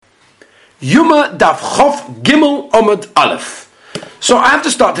Yuma Daf Chof Gimel Omad Aleph. So I have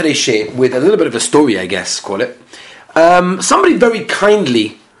to start today's share with a little bit of a story, I guess, call it. Somebody very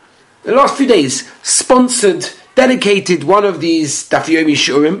kindly, in the last few days, dedicated one of these Daf Yomi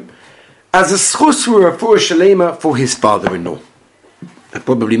Shurim as a schus for a shalema for his father-in-law. I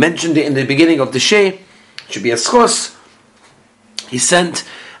probably mentioned it in the beginning of the share. It should be a schus. He sent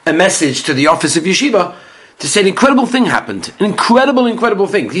a message to the office of yeshiva to say an incredible thing happened. An incredible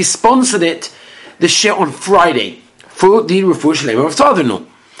thing. He sponsored it, the share on Friday, for the refuah shalema of his father-in-law.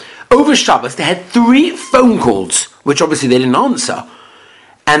 Over Shabbos, they had 3 phone calls, which obviously they didn't answer.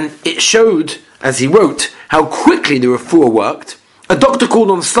 And it showed, as he wrote, how quickly the refuah worked. A doctor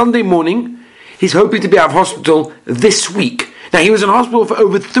called on Sunday morning. He's hoping to be out of hospital this week. Now, he was in hospital for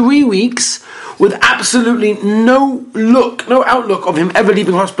over 3 weeks with absolutely no outlook of him ever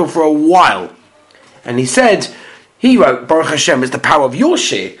leaving hospital for a while. And he wrote, Baruch Hashem, it's the power of your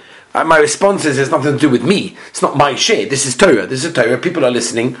share. My response is, there's nothing to do with me. It's not my share. This is Torah. People are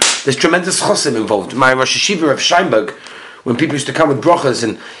listening. There's tremendous chosim involved. My Rosh Yeshiva of Steinberg, when people used to come with brachas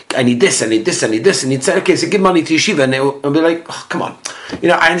and I need this, and he'd say, okay, so give money to yeshiva, and they'll be like, oh, come on.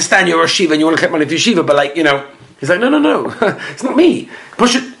 I understand you're a yeshiva and you want to get money to yeshiva, but he's like, no, it's not me.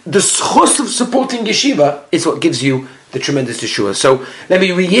 The schus of supporting yeshiva is what gives you the tremendous yeshua. So let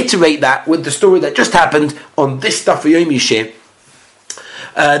me reiterate that with the story that just happened on this Daf Yomi share.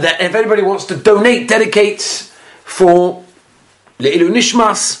 That if anybody wants to dedicate for Le'ilu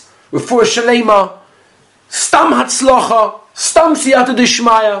Nishmas, Refuah Shalema, Stam Hatzlocha, Stam Siyata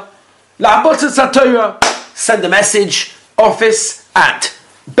Dishmaya, La'abotzat Satorah, send a message, office at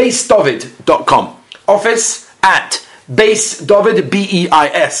basedovid.com. Office at basedovid,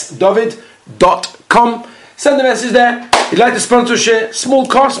 B-E-I-S, Dovid.com. Send a message there. You'd like to sponsor share, small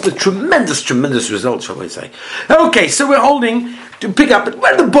cost, but tremendous results, shall I say. Okay, so we're holding to pick up,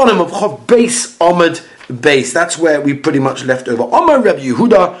 we're at the bottom of Chov Beis Omad Beis. That's where we pretty much left over. Omar Reb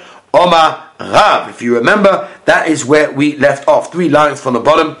Yehuda, Omar Rav. If you remember, that is where we left off. 3 lines from the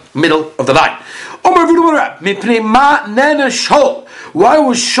bottom, middle of the line. Omar Reb Mipnei ma nena Shol. Why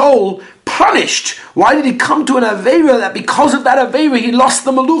was Shol punished? Why did he come to an Aveira that because of that Aveira he lost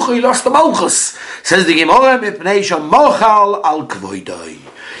the Malucha, he lost the Malchus? Says the Gemara, Mipnei Mochal al Kvoidai.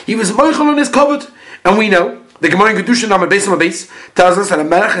 He was Mochal on his covered, and we know the Gemara in Kedusha Namah Beis Amar Beis tells us that a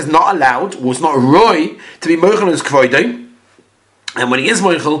Melech is not allowed, was not Roy, to be Mochal on his Kvoidai. And when he is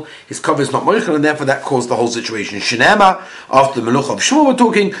Moichel, his cover is not Moichel, and therefore that caused the whole situation. Shinema, after the Meluch of Shmuel we're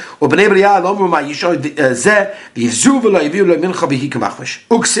talking,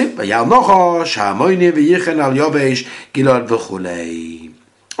 Uksib, Vayal Nochosh, Ha'amoyne, V'yichen al Yovesh, Gilad v'chulei.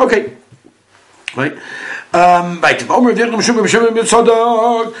 Okay. Right? Right. Omer V'yichem Shumim Shumim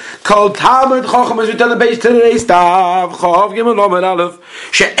Yitzodok, Kol Talmud Chochem, as we tell the base today's Stav, Chov Gimel Omer Aleph,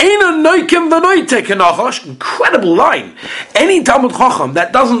 She'ena Noikim V'noite Kenochosh. Incredible line. Any Talmud Chochem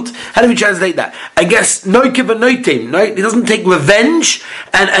that doesn't, how do we translate that? I guess Noikim V'noitim, right? He doesn't take revenge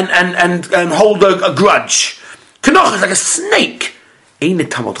and hold a grudge. Kenoch is like a snake. Ain't a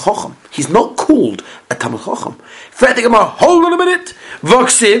Talmud Chochem. He's not called a Talmud Chochem. Hold on a minute.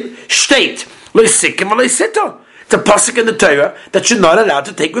 Voksiv, state. It's a pasuk in the Torah that you're not allowed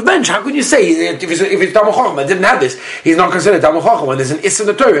to take revenge. How can you say if he's Talmud Chacham and didn't have this, he's not considered Talmud Chacham when there's an Issa in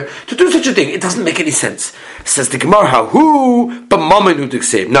the Torah to do such a thing? It doesn't make any sense. Says the Gemara,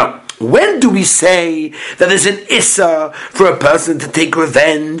 now, when do we say that there's an Issa for a person to take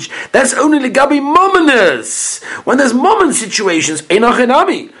revenge? That's only legabi mominus. When there's momin situations, Einach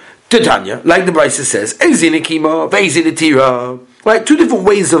enami. Titania, like the Brisa says, Eizinikima, Veizinitira. Right, 2 different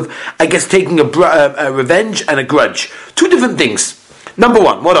ways of, I guess, taking a revenge and a grudge. 2 different things. Number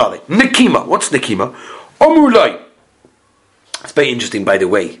 1, what are they? Nikima. What's Nikima? Omrulai. It's very interesting, by the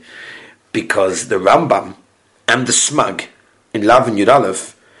way, because the Rambam and the Smag in Lav and Yud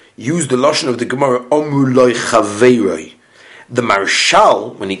Aleph use the Lashon of the Gemara, Omrulai Chaveiroi. The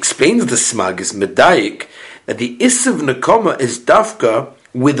Marshal, when he explains the Smag, is Medayik, that the Issav Nekoma is Dafka,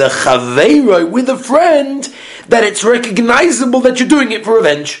 with a chaveiroi, with a friend, that it's recognizable that you're doing it for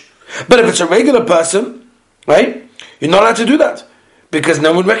revenge. But if it's a regular person, right, you're not allowed to do that because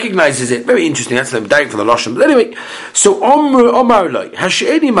no one recognizes it. Very interesting. That's the direct for the Lashon. But anyway, so Omar Loi,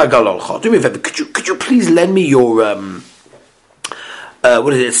 Hashe'eni Magal Alcha. Do me a favor. Could you please lend me your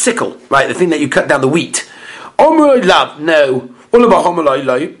what is it? Sickle, right? The thing that you cut down the wheat. Omar Love. No. All about Omar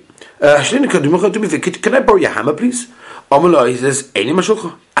Loi. Can I borrow your hammer, please? Amalai says,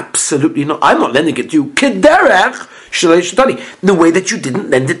 absolutely not. I'm not lending it to you. Kederech shalei. The way that you didn't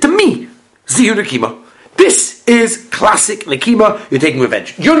lend it to me. Zihu Nekima. This is classic Nekima. You're taking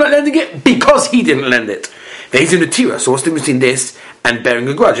revenge. You're not lending it because he didn't lend it. There's a Natira. So what's the difference between this and bearing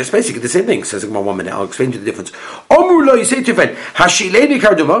a grudge. It's basically the same thing. Says Gemara, 1 minute. I'll explain to you the difference. Omru lo, you say to your friend, Hashileni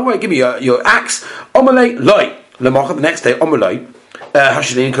karduma, right, give me your axe. Omale loy. Lemacha, the next day, Omulai,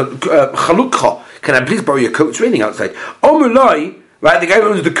 Hashileni chalukcha. Can I please borrow your coat? It's raining outside. Omulai, right, the guy who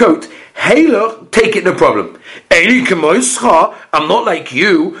owns the coat, hey look, take it, no problem. I'm not like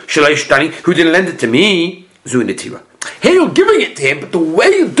you, who didn't lend it to me. Zuinatira. Here you're giving it to him, but the way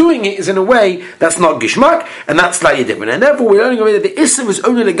you're doing it is in a way that's not gishmak, and that's slightly different. And therefore, we're learning already that the issa is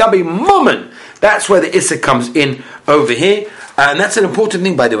only the gabi moment. That's where the issa comes in over here, and that's an important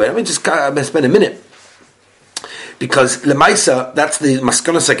thing, by the way. Let me just spend a minute. Because lemaisa, that's the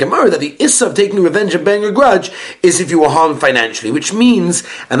maskana sekemara, that the issa of taking revenge and bearing a grudge is if you were harmed financially, which means,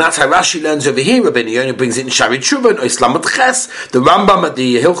 and that's how Rashi learns over here. Rabbeinu Yonah brings it in Shari Tshuva, or Islam Ches, the Rambam at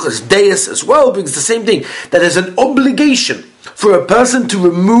the Hilchas Deis as well brings the same thing. That there's an obligation for a person to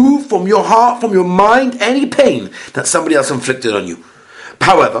remove from your heart, from your mind, any pain that somebody else inflicted on you.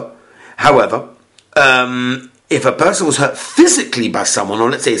 However, if a person was hurt physically by someone, or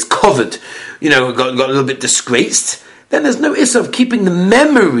let's say is covered, got a little bit disgraced, then there's no issue of keeping the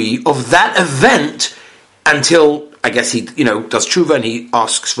memory of that event until, I guess, he, does tshuva and he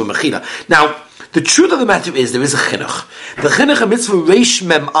asks for mechila. Now, the truth of the matter is there is a chinuch. The chinuch, a mitzvah reish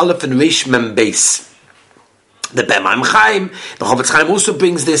mem aleph and reish mem beis. The Bemaim Chaim, the Chofetz Chaim also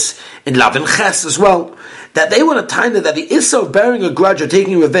brings this in Lav and Ches as well, that they want to time that the issa of bearing a grudge or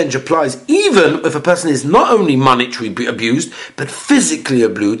taking revenge applies even if a person is not only monetarily abused, but physically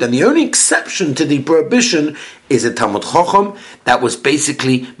abused, and the only exception to the prohibition is a Talmud Chacham that was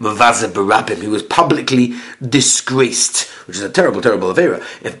basically Mavaza Barabim. He was publicly disgraced, which is a terrible, terrible avera.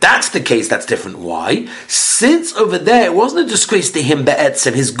 If that's the case, that's different. Why? Since over there, it wasn't a disgrace to him,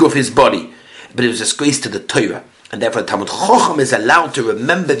 Be'etzem, his guf, his body, but it was a disgrace to the Torah, and therefore Talmud Chacham is allowed to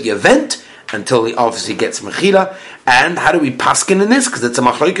remember the event until he obviously gets mechila. And how do we paskin in this? Because it's a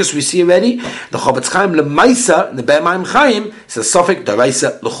machlokes we see already. The Chofetz Chaim lemaisa in the Bemaim Chaim says sofik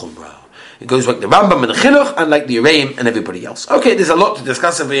daraisa l'chumra. It goes like the Rambam and the Chinuch, and like the Yereim and everybody else. Okay, there's a lot to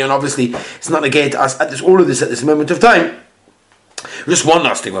discuss over here, and obviously it's not negated to us at all of this at this moment of time. Just one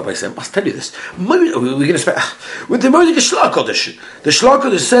last thing, Rabbi said, I must tell you this. We're going to spend with the Moedik Shlach Kodesh. The Shlach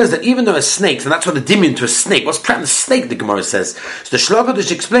Kodesh says that even though a snake, and that's what the dimion to a snake, what's prat the snake, the Gemara says. So the Shlach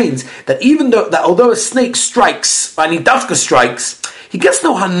Kodesh explains that although a snake strikes, and he dafka strikes, he gets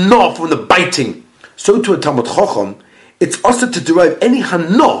no hana from the biting. So to a Talmud Chacham, it's also to derive any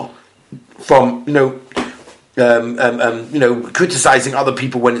hana from criticizing other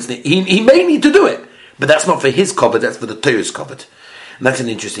people when it's he may need to do it. But that's not for his covet, that's for the Torah's covet. And that's an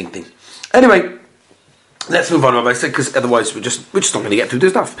interesting thing. Anyway, let's move on, Rabbi said, because otherwise we're just not going to get through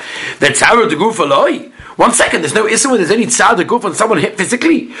this stuff. The tzara de guf aloi. 1 second, there's no issa when there's any tzara de guf when someone hit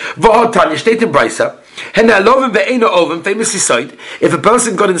physically. V'hotanya, state in Brisa. Famously said, if a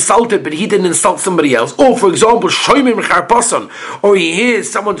person got insulted but he didn't insult somebody else, or for example, shoymim charpason, or he hears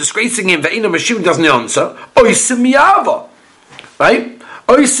someone disgracing him, ve'ena mashim doesn't answer, oisim mi'ava. Right?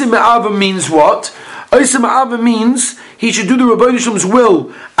 Oisim mi'ava means what? Oisim Ava means he should do the Rabbeinu Shalom's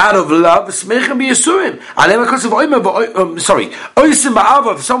will out of love. Smechem b'yisurim. Oisim Ava.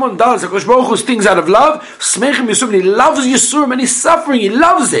 If someone does HaKadosh Baruch Hu's things out of love, Smechem b'yisurim. He loves Yisurim and he's suffering. He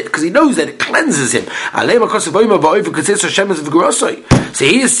loves it because he knows that it cleanses him. So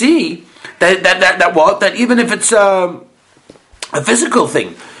here you see that even if it's a physical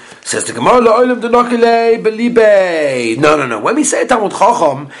thing. Says the Gemara, no. When we say Talmud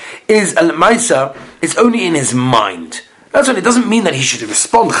Chacham is al Maisa, it's only in his mind. That's what it doesn't mean that he should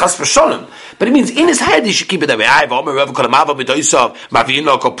respond chas v'sholem, but it means in his head he should keep it that way.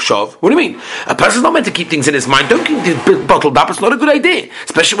 What do you mean? A person's not meant to keep things in his mind. Don't keep things bottled up. It's not a good idea,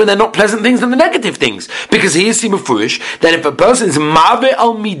 especially when they're not pleasant things and the negative things. Because he is simufurish that if a person is mave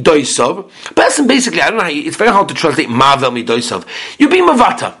al midoisov, person basically, I don't know how it's very hard to translate mave al midoisov. You be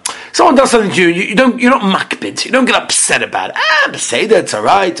mavata. Someone does something to you, you're not makbid, you don't get upset about it. Say that it's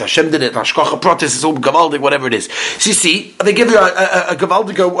alright, Hashem did it, Hashkocha protest, it's all gavaldik, whatever it is. So you see, they give you a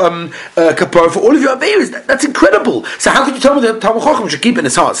gavaldik kapar for all of your aveiros. That's incredible. So how could you tell me that Talmud Chacham should keep it in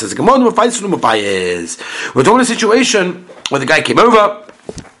his heart? It says, we're talking a situation where the guy came over,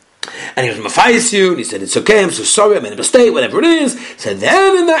 and he was mafayis you, and he said, it's okay, I'm so sorry, I made a mistake, whatever it is. So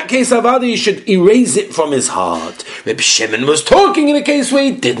then in that case, Avada, you should erase it from his heart. Maybe Shimon was talking in a case where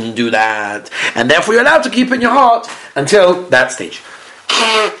he didn't do that. And therefore you're allowed to keep it in your heart until that stage.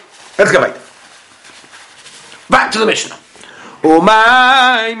 Let's go back to the Mishnah. One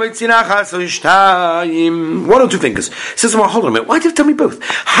or two fingers. Says, well, hold on a minute. Why did you tell me both?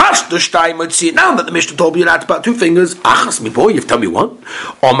 Now that the Mishnah told me you're allowed about 2 fingers, achas mi boy, you've told me one.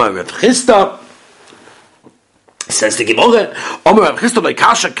 Omar Rav Chisda Says the Gemara,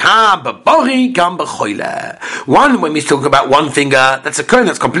 one, when we talk about one finger, that's a kohen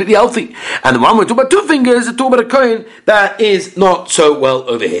that's completely healthy. And the one we talk about two fingers, we talk about a kohen that is not so well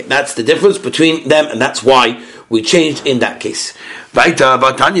over here. That's the difference between them, and that's why we changed in that case. Weiter,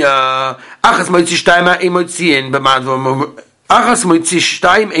 Batanya, Achas moitzi shtayma emotzien, Achas moitzi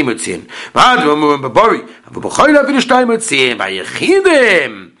shtayim emotzien. B'madvam b'bori, b'choyla v'lu shtayim emotzien,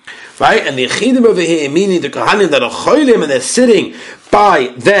 v'yechidim. Right, and the Yechidim over here, meaning the Kohanim that are Cholim and they're sitting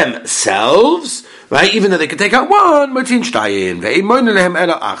by themselves, right, even though they can take out one, Motzin Shtayim, Ve'eimonin lehem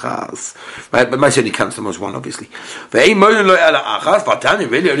ela achas, right, but my only counts them as one, obviously. Ve'eimonin lo ela achas, Vatani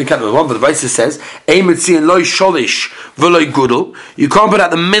really only counts them as one, but the Vice says, Eimetzin loy sholish v'loy gudel, you can't put out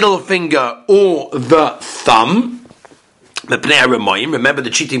the middle finger or the thumb. Remember the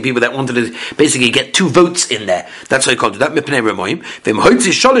cheating people that wanted to basically get 2 votes in there. That's why he can't do that. But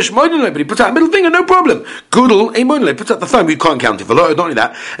he puts out middle finger, no problem. Gudel, puts out the thumb, you can't count it. Not only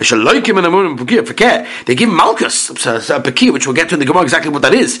that, they give Malchus, a Pakir, which we'll get to in the Gemara exactly what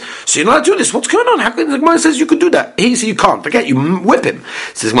that is. So you're not allowed to do this. What's going on? How come the Gemara says you could do that? He says you can't. Forget, you whip him.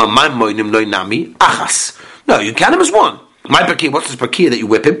 It says, no, you count him as one. My Pakir, what's this Pakir that you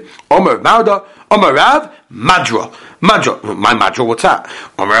whip him? Omer Mauda, Omer Rav, Madra. Madra, my Madra, what's that?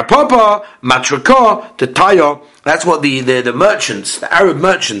 Omer Papa, Matraka, the Taya. That's what the merchants, the Arab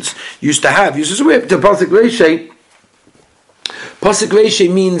merchants, used to have. Used to whip the Pasuk Reishe. Pasuk Reishe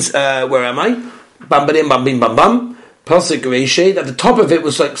means, where am I? Bam, bam, bam, bam, bam, bam. Pasuk Reishe, at the top of it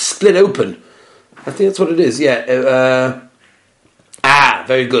was like split open. I think that's what it is, yeah.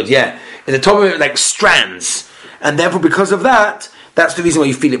 Very good, yeah. At the top of it, like strands. And therefore, because of that, that's the reason why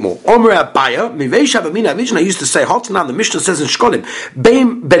you feel it more. Omer Abaya, Mivei Shavamina Avijna, I used to say, hot now, the Mishnah says in Shkolim,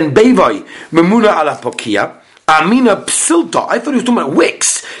 Ben Bevai, Memuna ala Pokia, Amina Psilta, I thought he was talking about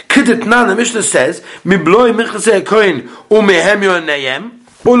wicks. Kidetnan, the Mishnah says, Mibloi Michasei Koin, Umehemyo Neyem,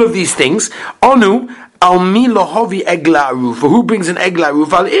 all of these things, Onu, Almi Lohovi Egla Rufa, who brings an Egla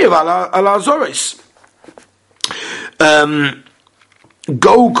Rufa al Ir, al Azoris.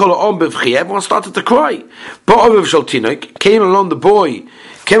 Go kol on bevchi. Everyone started to cry. Came along the boy,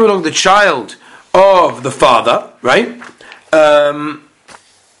 came along the child of the father, right?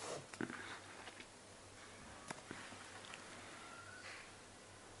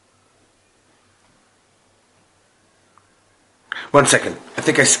 One second. I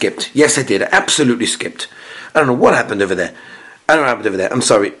think I skipped. Yes, I did. I absolutely skipped. I don't know what happened over there. I'm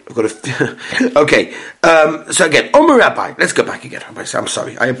sorry. I've got to. Okay. So again, Omer Rabbi. Let's go back again. I'm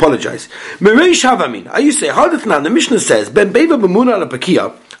sorry. I apologize. Mereish Havamin. I used to say, Hadithnan. The Mishnah says, Ben Beva B'muna ala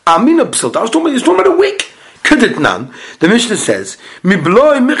Pakia. Amina Psilta. I was talking about a wick. Kudetnan. The Mishnah says,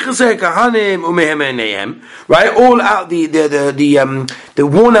 Mibloi Michasei Kahanim Umehemeneihem. Right. All out the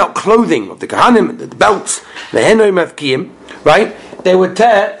worn out clothing of the Kahanim, the belts, the Henoi Mavkiyim. Right. They would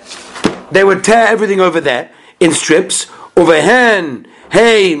tear everything over there in strips. Overhen,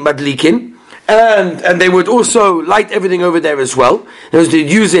 hey, madlikin, and they would also light everything over there as well.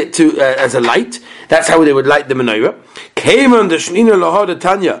 They'd use it to as a light. That's how they would light the menorah. Came on the Shnina Lahada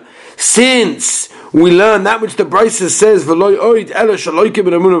Tanya. Since we learn that which the Brisa says, not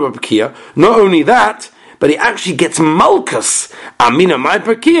only that, but he actually gets malchus. Amina my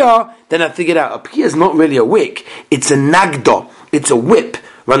pakia. Then I figured out a pakia is not really a wick; it's a nagda. It's a whip,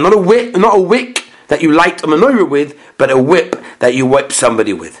 right? Not a wick that you light a menorah with, but a whip that you whip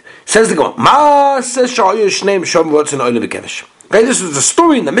somebody with. Says the Gemara, okay, this was the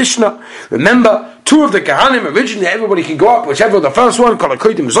story in the Mishnah. Remember, 2 of the Kahanim, originally everybody can go up, whichever the first one, 2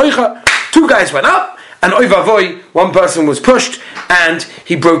 guys went up, and oy vavoy, one person was pushed, and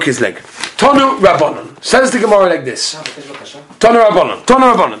he broke his leg. Tonu Rabbanon. Says the Gemara like this. Tonu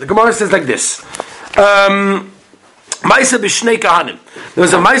Rabbanon. The Gemara says like this. Maisa b'shnei Kahanim. There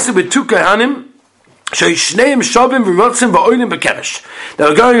was a Maisa with 2 Kahanim, they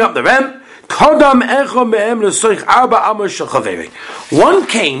were going up the ramp. One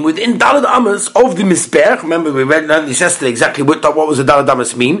came within Dalad Amas of the Mizbeach. Remember, we read this yesterday exactly what was the Dalad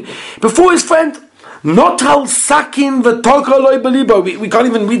Amas mean. Before his friend, Notal Sakin v'Toka loy belibo. We can't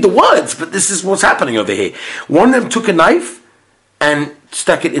even read the words, but this is what's happening over here. One of them took a knife and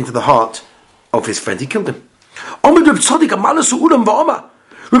stuck it into the heart of his friend. He killed him. Reb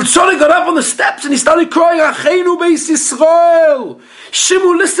Tzadok got up on the steps and he started crying, Achenu Beis Yisrael.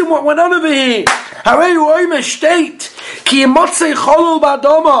 Shimu, listen what went on over here. Hareu oime state, ki emotzei cholol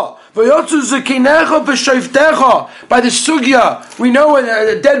ba'adama, v'yotzu zekinecha v'shoiftecha. By the sugya, we know when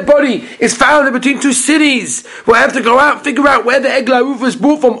a dead body is found in between 2 cities. We'll have to go out and figure out where the Egla Rufa is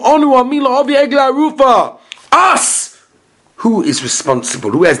brought from. Onu amila avi Egla Rufa. Us! Who is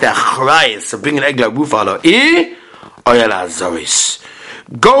responsible? Who has the achrayas of bringing Egla Rufa? Oyala Zoris.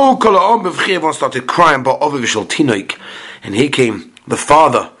 Go Kolaom Bevchi, everyone started crying about Ovivishal Tinoik. And here came the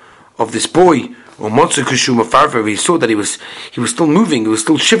father of this boy, he saw that he was still moving, he was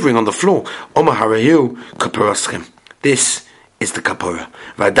still shivering on the floor. This is the kapara.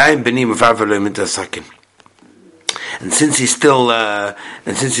 And since he's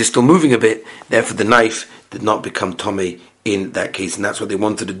still moving a bit, therefore the knife did not become Tomei in that case, and that's what they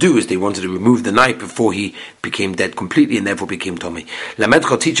wanted to do, is they wanted to remove the knife before he became dead completely, and therefore became Tomei.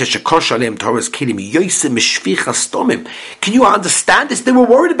 Can you understand this? They were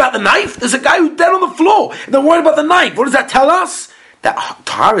worried about the knife. There's a guy who's dead on the floor, and they're worried about the knife. What does that tell us? That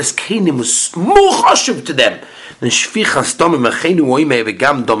Taharas Kelim was more chashuv to them than Shfichas Domim Achenu Oime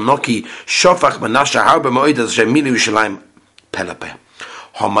V'Gam Dom Noki Shofach Manasha Harba Moedas Shemili Yerushalayim Pelapeh.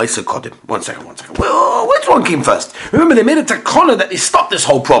 One second. Well, which one came first? Remember, they made a takana that they stopped this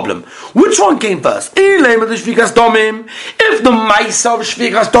whole problem. Which one came first? If the Maisa of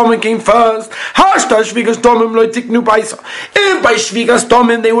Shvikas Domim came first, if by Shvikas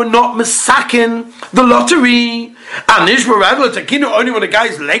Domim they were not masakin the lottery, and Nishma Takinu only when the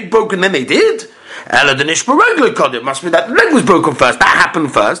guy's leg broke and then they did. Ella the Nishma Regla called it. Must be that the leg was broken first. That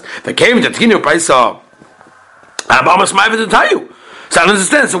happened first. They came to Takinu Paisa. Abamas Maiva to tell you. So I don't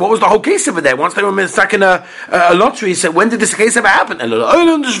understand. So what was the whole case over there? Once they were stuck in a lottery, he said, when did this case ever happen? Really?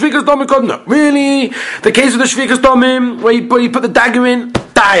 The case of the Shvikas Domim, where he put the dagger in,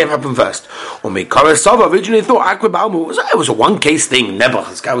 that happened first. Originally thought it was a one-case thing. Nebuch,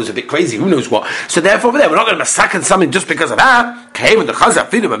 this guy was a bit crazy, who knows what. So therefore over there, we're not going to massacre something just because of that. Came in the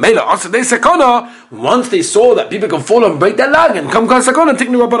Chazar, once they saw that people can fall and break their leg and come sakana,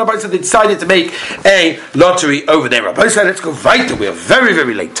 so they decided to make a lottery over there. Rabbi said, let's go weiter. We are very,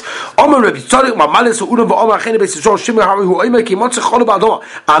 very late. Remember, they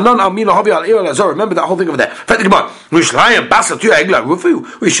that whole thing over there.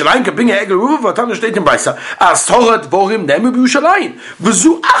 Yerushalayim can bring a egel ruva. Tanu steht in Brisa. As Torah dvorim nemu b'Yerushalayim.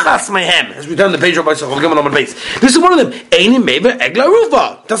 V'zu achas mehem. As we turn the page of Brisa, we'll give on the base. This is one of them. Einim meiber egel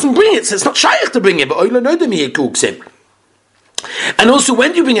ruva. Doesn't bring it. So it's not shaykh to bring it. But oila noidem here cooks him. And also,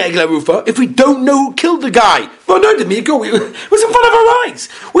 when do you bring an egla rufa? If we don't know who killed the guy, well, no, it was in front of our eyes.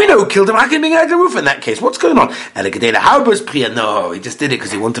 We know who killed him. How can we bring an egla rufa in that case? What's going on? No, he just did it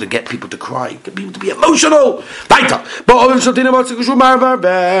because he wanted to get people to cry, get people to be emotional. Weiter. Says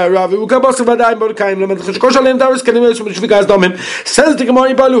the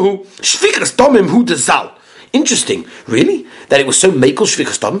Gemara Baluhu, Shvikas Domim Hu Dezal. Interesting, really? That it was so mekel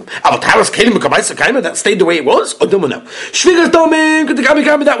Shvikas Domim? Taras Kelim Kabaisa Kaima, that stayed the way it was? Or don't we know? Shvikas Domim,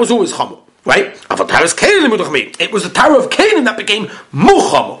 that was always Chamo, right? Taras Kelim it was the Tower of Kelim that became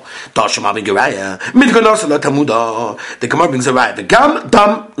Muchamo. The Gemara brings a right. The Gam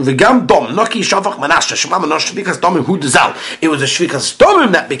Dom, Noki Shavach Manasha, Shema Manosh Shvikas Domim Hu Dezal. It was the Shvikas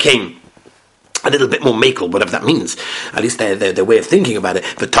Domim that became a little bit more makel, whatever that means. At least their way of thinking about it.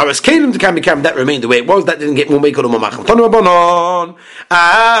 The Taras Kalim to Kamikam, that remained the way it was. That didn't get more makel or more macham. Tonu Rabbanon.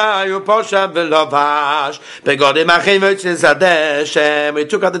 Ayu Posha V'Lovash. Begodim Achevot Zadeshem. We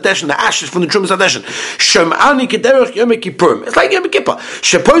took out the deshen, the ashes from the Trumas Zadeshem. Shem'ani Kederech Yom Kippurim. It's like Yom Kippur.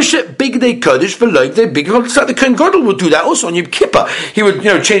 Sheposhe Big Day Kodesh V'Loik Day Big Day. The Kohen Gadol would do that also on Yom Kippur. He would,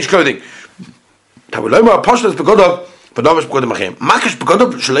 change clothing. Tawiloma Posha is Begodov. Makish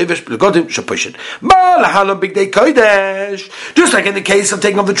begodim shleivish begodim shapishin. Malahalam big day kodesh. Just like in the case of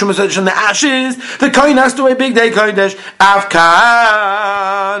taking off the trumas and the ashes, the kohen has to wear big day kodesh.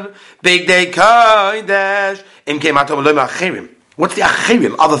 Afkan big day kodesh. Im kematom lo achirim. What's the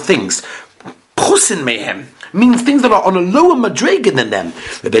achirim? Other things. Pusin mehem means things that are on a lower madrega than them.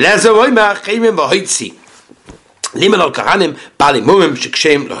 Rebelezer oy achirim v'hoitzi. Limelol Kahanim, Bali Murim,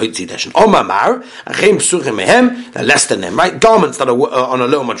 Shikshem, Lohitzi Deshin. Omamar, Achim Suchim Mehem, they're less than them, right? Garments that are on a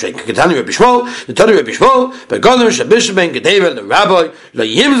low matrek. Ketani Rabbi Shmuel, the Tani Rabbi Shmuel, Begonim, Shabishben, Gedevel, the Rabbi, Lo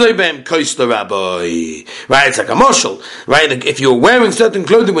Yimzoi Bem, Kois the Rabbi. Right? It's like a marshal, right? Like if you're wearing certain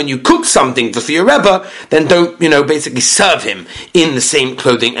clothing when you cook something for your Rebbe, then don't, basically serve him in the same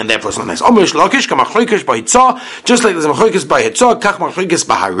clothing, and therefore it's not nice. Omish Lakish, Kamachloikish by Hitzah, just like there's a Machloikis by Hitzah, Kach Machloikis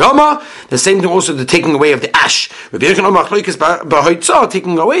by Harama, the same thing also the taking away of the ash. Rabbi Yochanan Machlokes b'Hoitzah,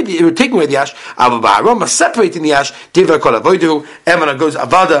 taking away the ash, Abba b'Harama, separating the ash, Divrei Kol Avodu, Emana goes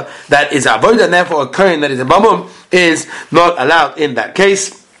Avada, that is Avoda, and therefore a Kohen that is a Bamum is not allowed in that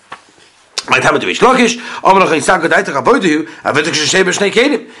case. Right, we went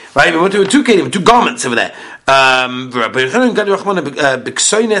to two kelim, two garments over there.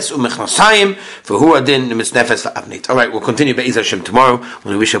 Alright, we'll continue Be'ez Hashem tomorrow.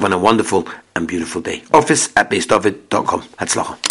 We wish everyone a wonderful and beautiful day. Office@beisdavid.com. Hatzlacha.